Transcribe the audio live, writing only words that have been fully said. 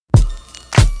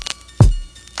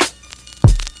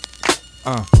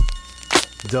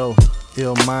Doe,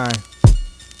 llmind.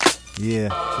 Yeah,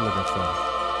 what you looking for?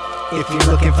 If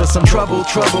you're looking for some trouble,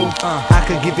 I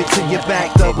could give it to you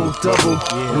back, double.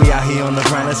 We out here on the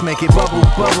grind, let's make it bubble.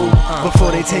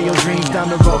 Before they tear your dreams down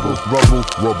the rubble.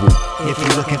 If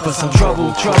you're looking for some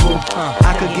trouble,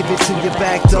 I could give it to you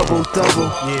back, double.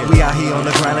 We out here on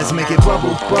the grind, let's make it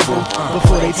bubble.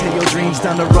 Before they tear your dreams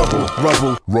down the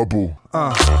rubble.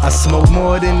 I smoke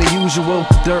more than the usual,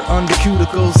 dirt under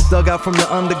cuticles, dug out from the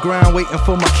underground, waiting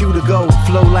for my cue to go.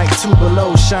 Flow like two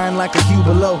below, shine like a hue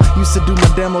below. Used to do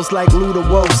my demos like Luda,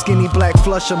 whoa, skinny black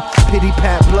flush 'em, pity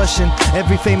pat blushing.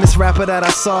 Every famous rapper that I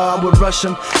saw, I would rush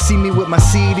 'em. See me with my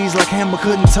CDs like Hammer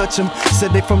couldn't touch 'em.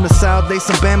 Said they from the South, they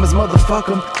some Bammers, motherfuck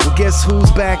 'em. Well, guess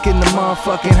who's back in the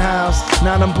motherfucking house?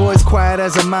 Now them boys quiet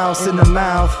as a mouse in the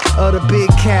mouth of the big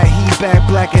cat, he back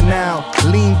blacking out.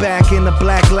 Lean back in the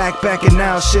black back and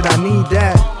now, shit, I need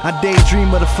that. I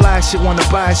daydream of the fly shit, wanna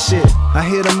buy shit. I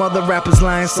hear them other rappers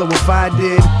lying, so if I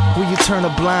did, will you turn a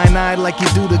blind eye like you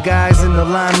do the guys in the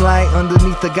limelight?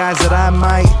 Underneath the guys that I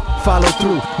might follow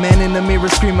through. Man in the mirror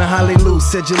screaming hallelujah.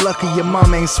 Said you're lucky your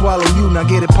mom ain't swallow you. Now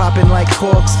get it popping like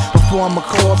corks. Before I'm a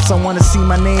corpse, I wanna see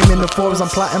my name in the Forbes. I'm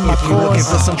plotting my course. If you're looking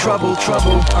for some trouble,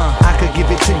 I could give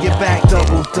it to you back,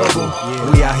 double.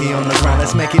 We out here on the grind,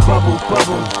 let's make it bubble.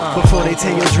 Before they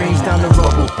tear your dreams down the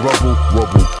rubble.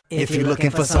 If you're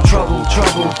looking for some trouble,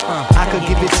 I could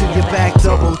give it to you back,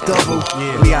 double.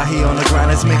 We out here on the grind,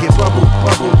 let's make it bubble.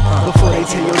 Before they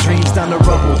tear your dreams down the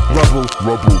rubble.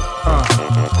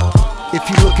 If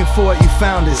you looking for it, you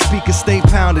found it. Speakers stay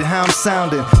pounding, how I'm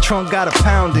sounding. Trunk got a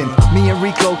pounding. Me and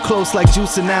Rico close like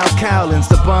Juice and Al Cowlins.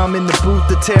 The bomb in the booth,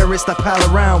 the terrorist I pal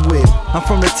around with. I'm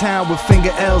from the town with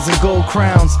finger L's and gold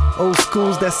crowns. Old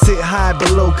schools that sit high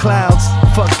below clouds.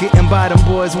 Fuck getting by, them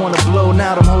boys wanna blow.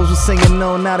 Now them hoes was singing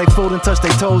no, now they fold and touch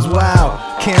their toes, wow.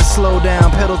 Can't slow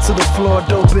down, pedal to the floor.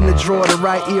 Dope in the drawer, the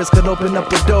right ears could open up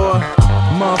a door.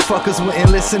 Motherfuckers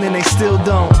wouldn't listen and they still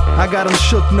don't. I got them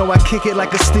shook, know I kick it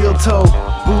like a steel toe.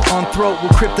 Boot on throat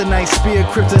with kryptonite spear.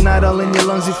 Kryptonite all in your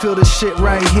lungs, you feel this shit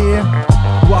right here.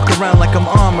 Walk around like I'm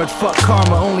armored, fuck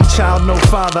karma. Only child, no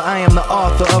father, I am the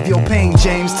author of your pain,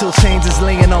 James. Till chains is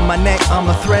laying on my neck, I'm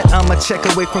a threat. I'm a check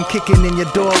away from kicking in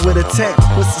your door with a tech.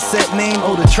 What's the set name?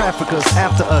 Oh, the traffickers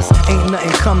after us. Ain't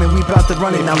nothing coming, we bout to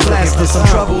run it, now blast this. Some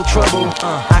trouble,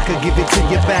 I could give it to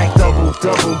you back, double.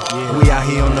 We out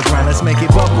here on the grind, let's make it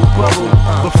bubble.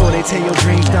 Before they tear your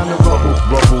dreams down the rubble.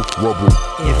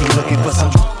 If you're looking for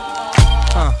some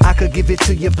I could give it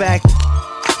to you back.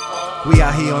 We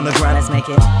out here on the grind, let's make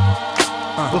it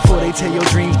before they tear your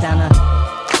dreams down the